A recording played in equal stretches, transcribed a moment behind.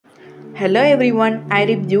Hello everyone, I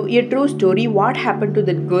review a true story what happened to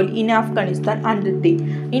that girl in Afghanistan and the day.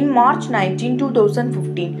 In March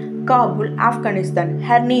 2015, Kabul, Afghanistan.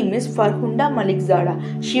 Her name is FARKHUNDA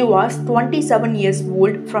MALIKZADA. She was 27 years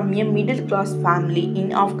old from a middle class family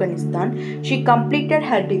in Afghanistan. She completed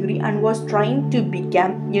her degree and was trying to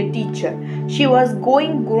become a teacher. She was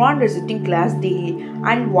going Quran reciting class daily,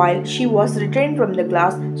 and while she was returning from the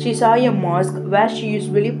class, she saw a mosque where she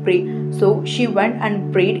usually pray. So she went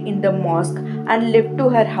and prayed in the mosque and left to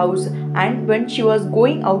her house. And when she was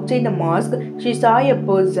going outside the mosque, she saw a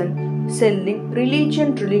person selling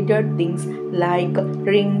religion related things like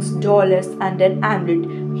rings, dollars, and an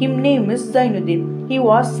amulet. His name is Zainuddin. He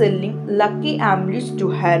was selling lucky amulets to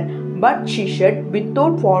her, but she said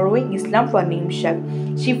without following Islam for namesake.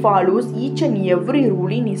 She follows each and every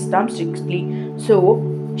rule in Islam strictly. So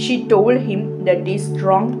she told him that it is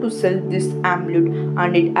wrong to sell this amulet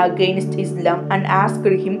and it against Islam, and asked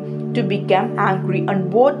him to become angry, and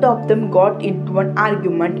both of them got into an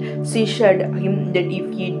argument. She said him that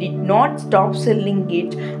if he did not stop selling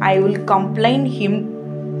it, I will complain him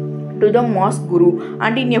to the mosque guru,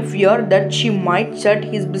 and in a fear that she might shut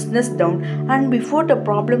his business down. And before the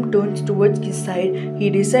problem turns towards his side, he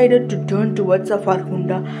decided to turn towards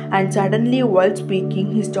Farkhunda, and suddenly while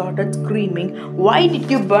speaking he started screaming, "Why did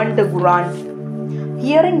you burn the Quran?"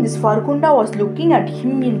 Hearing this, Farkhunda was looking at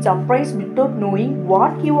him in surprise without knowing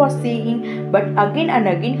what he was saying, but again and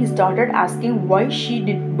again he started asking why she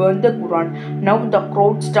did burn the Quran. Now the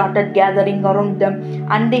crowd started gathering around them,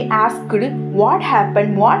 and they asked what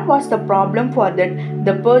happened, what was the problem. For that,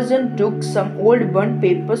 the person took some old burnt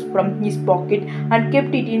papers from his pocket and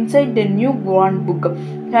kept it inside the new Quran book,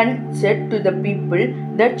 and said to the people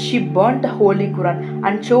that she burnt the Holy Quran,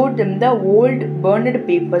 and showed them the old burned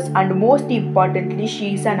papers. And most importantly,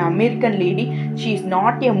 she is an American lady, she is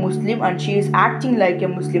not a Muslim, and she is acting like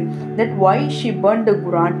a Muslim. That why she burned the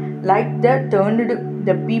Quran. Like that turned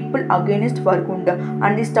the people against Farkhunda,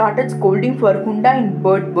 and they started scolding Farkhunda in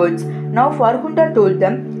bad words. Now Farkhunda told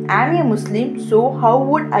them, "I am a Muslim, so how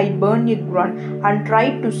would I burn a Quran?" and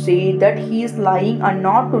tried to say that he is lying and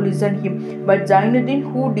not to listen him. But Zainuddin,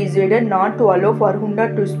 who decided not to allow Farkhunda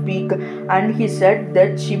to speak, and he said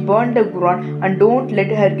that she burned the Quran and don't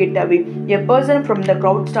let her get away. A person from the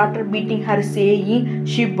crowd started beating her, saying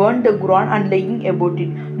she burned the Quran and lying about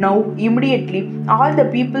it. Now immediately all the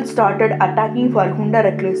people started attacking Farkhunda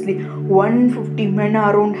recklessly. 150 men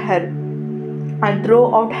around her and throw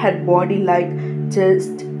out her body like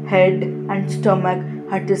chest, head, and stomach.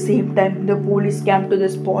 At the same time, the police came to the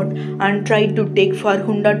spot and tried to take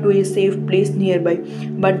Farkhunda to a safe place nearby.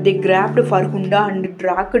 But they grabbed Farkhunda and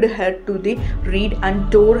dragged her to the reed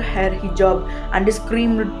and tore her hijab and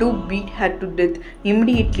screamed to beat her to death.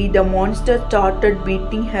 Immediately, the monster started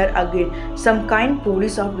beating her again. Some kind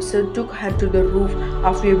police officer took her to the roof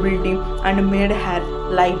of a building and made her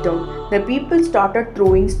lie down. The people started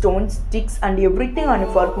throwing stones, sticks, and everything on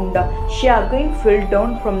Farkhunda. She again fell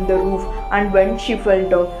down from the roof, and when she fell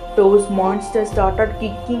down, those monsters started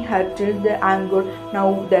kicking her till the anger.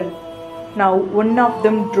 Now one of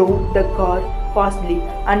them drove the car fastly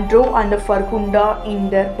and drove under Farkhunda in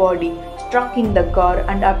their body, struck in the car,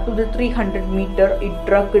 and up to the 300-meter it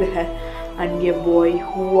dragged her. And a boy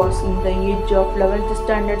who was in the age of 11th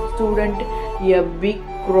standard student, a big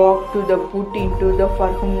rock to the put into the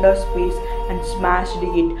Farkhunda's face and smashed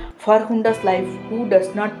it. Farkhunda's life, who does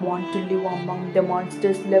not want to live among the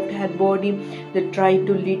monsters, left her body. They tried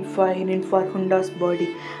to lit fire in Farkhunda's body,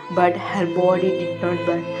 but her body did not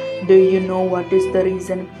burn. Do you know what is the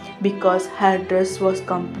reason? Because her dress was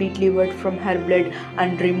completely wet from her blood,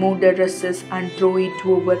 and removed the dresses and threw it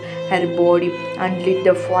over her body and lit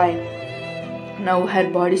the fire. Now her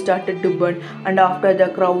body started to burn, and after the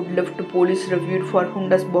crowd left, police reviewed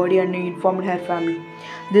Farkhunda's body and informed her family.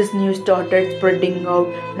 This news started spreading out.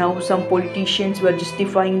 Now some politicians were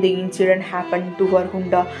justifying the incident happened to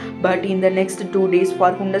Farkhunda, but in the next 2 days,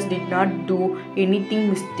 Farkhunda did not do anything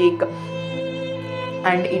mistake.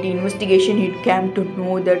 And in investigation it came to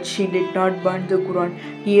know that she did not burn the Quran.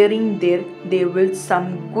 Hearing there will some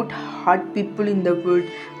good heart people in the world,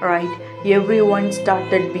 right? Everyone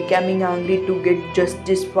started becoming angry to get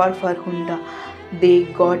justice for Farkhunda. They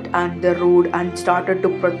got on the road and started to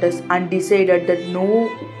protest and decided that no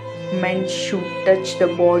men should touch the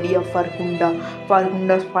body of Farkhunda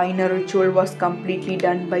Farkhunda's final ritual was completely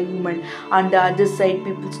done by women. On the other side,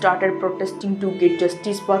 people started protesting to get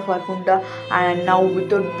justice for Farkhunda, and now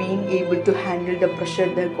without being able to handle the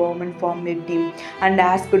pressure, the government formed a team and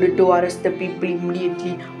asked to arrest the people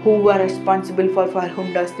immediately who were responsible for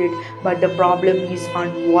Farkhunda's death. But the problem is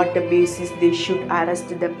on what basis they should arrest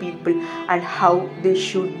the people and how they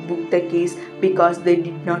should book the case, because they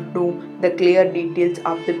did not know the clear details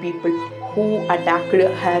of the people who attacked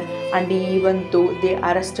her, and even though they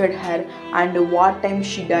arrested her and what time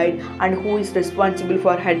she died and who is responsible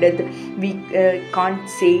for her death, we can't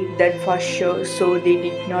say that for sure, so they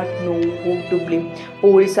did not know who to blame.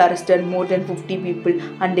 Police arrested more than 50 people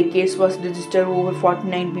and the case was registered over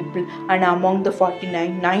 49 people, and among the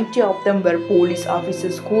 49, 90 of them were police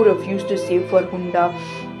officers who refused to save Farkhunda.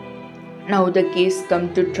 Now the case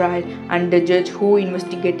come to trial, and the judge who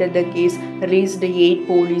investigated the case raised 8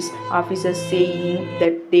 police officers saying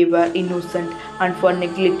that they were innocent and for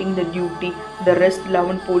neglecting the duty. The rest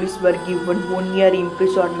 11 police were given 1 year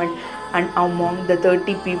imprisonment, and among the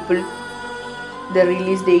 30 people they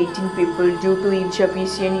released 18 people due to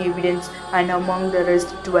insufficient evidence, and among the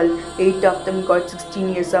rest 12, 8 of them got 16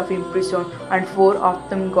 years of imprisonment and 4 of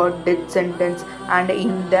them got death sentence. And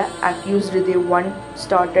in the accused, the one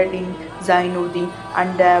started in Zainuddin,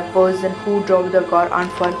 and the person who drove the car on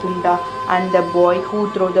Farkhunda, and the boy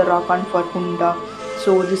who threw the rock on Farkhunda.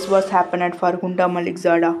 So this was happened at Farkhunda,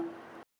 MALIKZADA.